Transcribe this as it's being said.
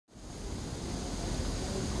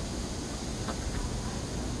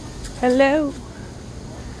Hello,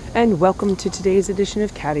 and welcome to today's edition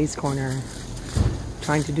of Caddy's Corner.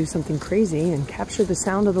 Trying to do something crazy and capture the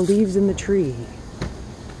sound of the leaves in the tree.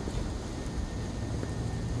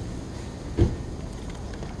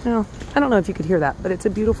 Now, I don't know if you could hear that, but it's a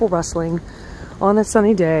beautiful rustling on a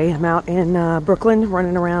sunny day. I'm out in Brooklyn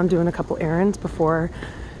running around doing a couple errands before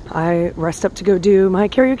I rest up to go do my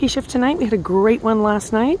karaoke shift tonight. We had a great one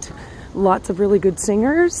last night. Lots of really good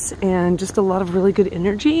singers and just a lot of really good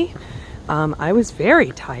energy. I was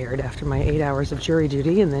very tired after my 8 hours of jury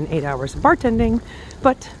duty and then 8 hours of bartending,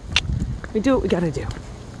 but we do what we gotta do.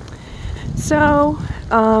 So,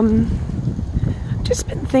 just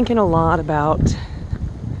been thinking a lot about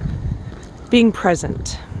being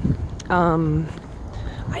present.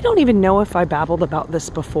 I don't even know if I babbled about this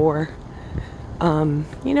before. You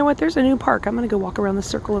know what? There's a new park. I'm going to go walk around the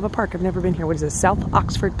circle of a park. I've never been here. What is this? South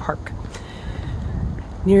Oxford Park,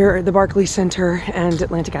 near the Barclays Center and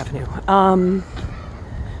Atlantic Avenue.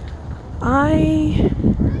 I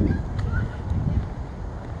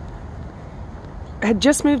had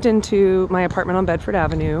just moved into my apartment on Bedford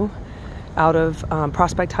Avenue out of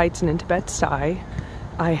Prospect Heights and into Bed-Stuy.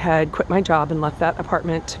 I had quit my job and left that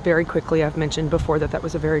apartment very quickly. I've mentioned before that that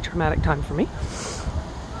was a very traumatic time for me.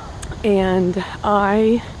 And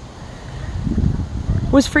I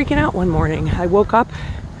was freaking out one morning. I woke up,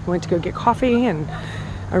 went to go get coffee, and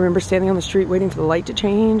I remember standing on the street waiting for the light to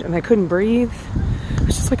change, and I couldn't breathe. I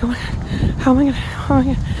was just like, oh my God, how am I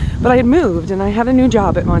gonna? But I had moved, and I had a new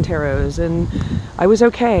job at Montero's, and I was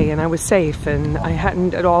okay, and I was safe, and I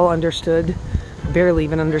hadn't at all understood, barely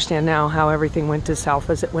even understand now how everything went as south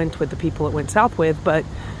as it went with the people it went south with, but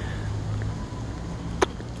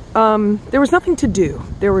there was nothing to do.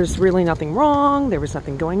 There was really nothing wrong. There was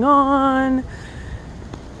nothing going on.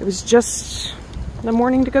 It was just the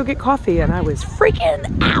morning to go get coffee, and I was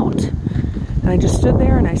freaking out. And I just stood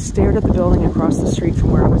there and I stared at the building across the street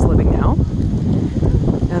from where I was living now.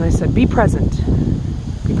 And I said, be present.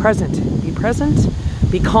 Be present. Be present.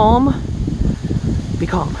 Be calm. Be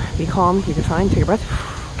calm. Be calm. You can find. Take a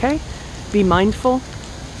breath. Okay? Be mindful.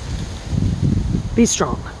 Be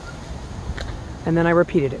strong. And then I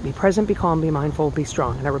repeated it. Be present, be calm, be mindful, be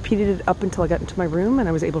strong. And I repeated it up until I got into my room, and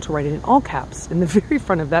I was able to write it in all caps in the very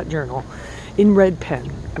front of that journal in red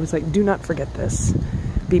pen. I was like, do not forget this.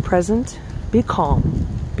 Be present, be calm,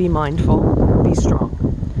 be mindful, be strong.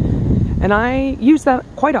 And I use that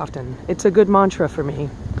quite often. It's a good mantra for me.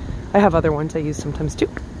 I have other ones I use sometimes too.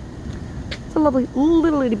 It's a lovely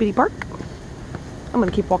little itty bitty park. I'm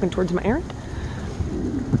gonna keep walking towards my errand.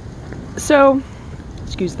 So,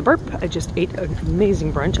 excuse the burp. I just ate an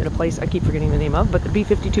amazing brunch at a place I keep forgetting the name of, but the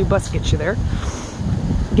B52 bus gets you there.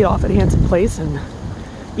 Get off at a handsome place and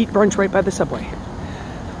eat brunch right by the subway.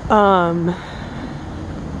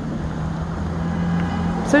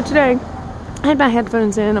 So today, I had my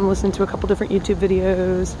headphones in. I'm listening to a couple different YouTube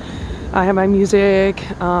videos. I have my music.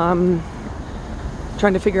 Trying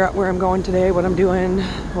to figure out where I'm going today, what I'm doing,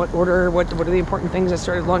 what order, what are the important things. I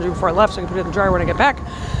started laundry before I left so I can put it in the dryer when I get back.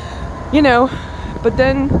 You know. But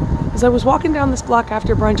then, as I was walking down this block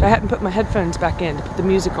after brunch, I hadn't put my headphones back in to put the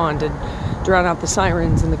music on to drown out the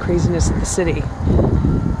sirens and the craziness of the city.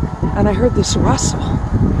 And I heard this rustle,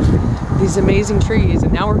 these amazing trees,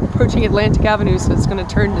 and now we're approaching Atlantic Avenue, so it's going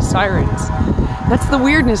to turn to sirens. That's the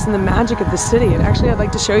weirdness and the magic of the city. And actually, I'd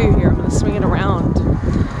like to show you here. I'm going to swing it around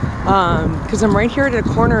because I'm right here at a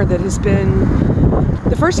corner that has been...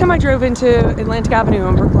 The first time I drove into Atlantic Avenue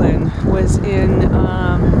in Brooklyn was in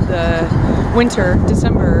the winter,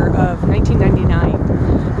 December of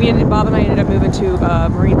 1999. Bob and I ended up moving to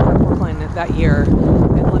Marine Park, Brooklyn that year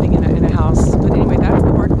and living in a house. But anyway, that's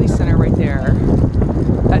the Barclays Center right there.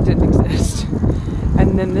 That didn't exist.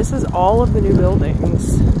 And then this is all of the new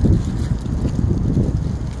buildings.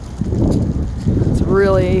 It's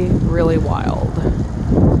really, really wild.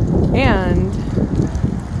 And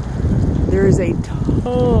there is a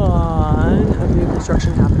ton of new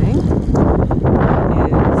construction happening. It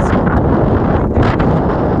is right there.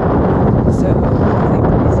 So, it's a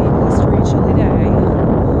breezy, blustery, chilly day.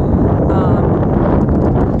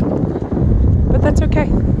 But that's okay.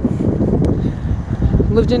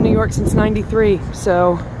 Lived in New York since '93,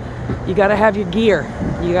 so you gotta have your gear.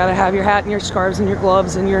 You gotta have your hat and your scarves and your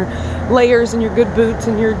gloves and your layers and your good boots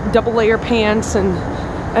and your double layer pants and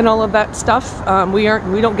all of that stuff. We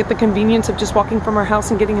don't get the convenience of just walking from our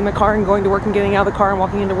house and getting in the car and going to work and getting out of the car and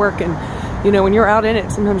walking into work. And you know, when you're out in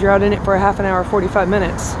it, sometimes you're out in it for a half an hour, 45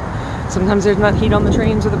 minutes. Sometimes there's not heat on the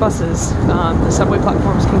trains or the buses. The subway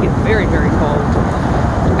platforms can get very, very cold.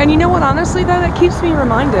 And you know what, honestly, that keeps me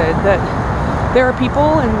reminded that there are people,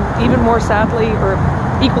 and even more sadly, or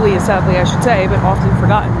equally as sadly I should say, but often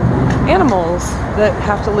forgotten, animals that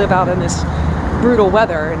have to live out in this brutal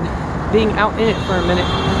weather, and being out in it for a minute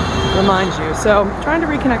reminds you. So trying to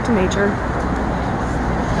reconnect to nature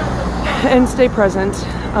and stay present.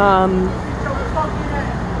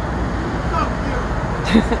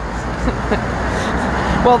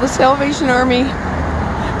 Well, the Salvation Army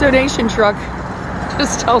donation truck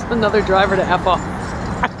just tells another driver to F off.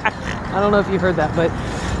 I don't know if you heard that, but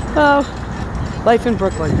life in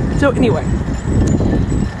Brooklyn. So anyway,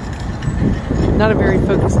 not a very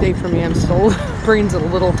focused day for me. I'm still, brain's a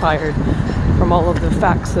little tired from all of the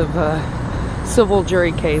facts of a civil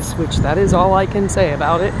jury case, which that is all I can say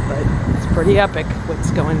about it, but it's pretty epic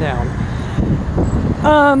what's going down.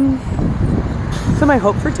 So my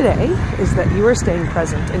hope for today is that you are staying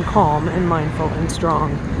present and calm and mindful and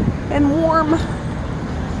strong and warm.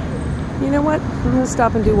 You know what? I'm gonna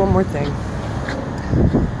stop and do one more thing.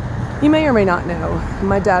 You may or may not know,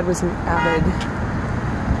 my dad was an avid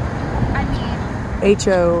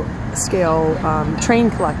HO scale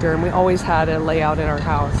train collector, and we always had a layout in our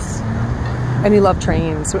house. And he loved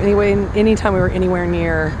trains. So anyway, anytime we were anywhere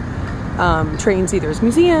near trains, either as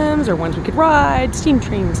museums or ones we could ride, steam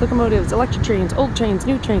trains, locomotives, electric trains, old trains,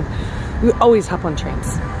 new trains, we would always hop on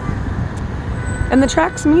trains. And the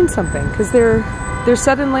tracks mean something, because they're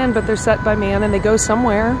set in land, but they're set by man, and they go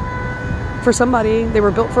somewhere for somebody. They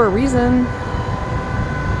were built for a reason.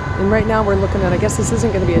 And right now we're looking at, I guess this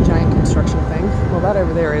isn't going to be a giant construction thing. Well, that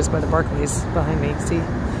over there is by the Barclays behind me. See,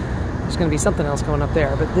 there's going to be something else going up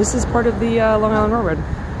there. But this is part of the Long Island Railroad,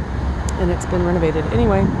 and it's been renovated.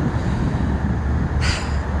 Anyway,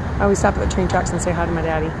 I always stop at the train tracks and say hi to my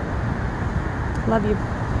daddy. Love you.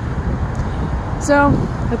 So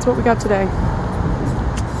that's what we got today.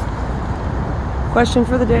 Question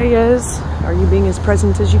for the day is, are you being as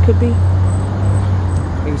present as you could be?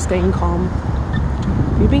 Are you staying calm?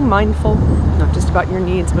 Are you being mindful, not just about your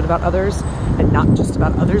needs, but about others, and not just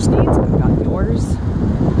about others' needs, but about yours?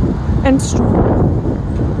 And strong.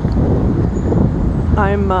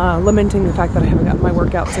 I'm lamenting the fact that I haven't gotten my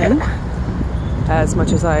workouts in as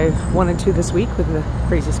much as I wanted to this week with the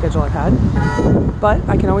crazy schedule I've had. But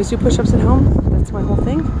I can always do push-ups at home. That's my whole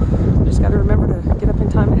thing. I just got to remember to get up in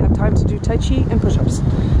time and have time to do Tai Chi and push-ups.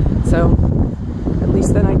 So at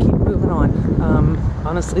least then I keep moving on.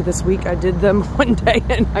 Honestly, this week I did them one day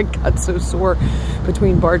and I got so sore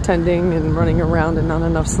between bartending and running around and not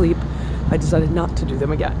enough sleep, I decided not to do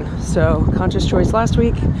them again. So conscious choice last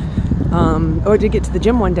week. I did get to the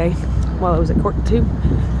gym one day while I was at court too.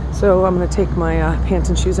 So I'm going to take my pants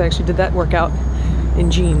and shoes. I actually did that workout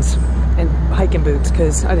in jeans and hiking boots,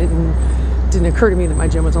 because it didn't occur to me that my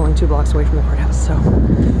gym was only 2 blocks away from the courthouse. So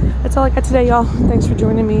that's all I got today, y'all. Thanks for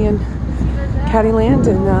joining me in Caddyland,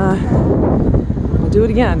 and we'll do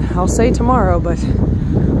it again. I'll say tomorrow, but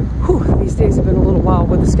whew, these days have been a little wild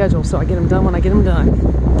with the schedule, so I get them done when I get them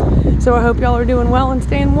done. So I hope y'all are doing well and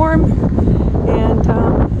staying warm, and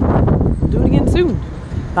we'll do it again soon.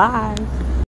 Bye.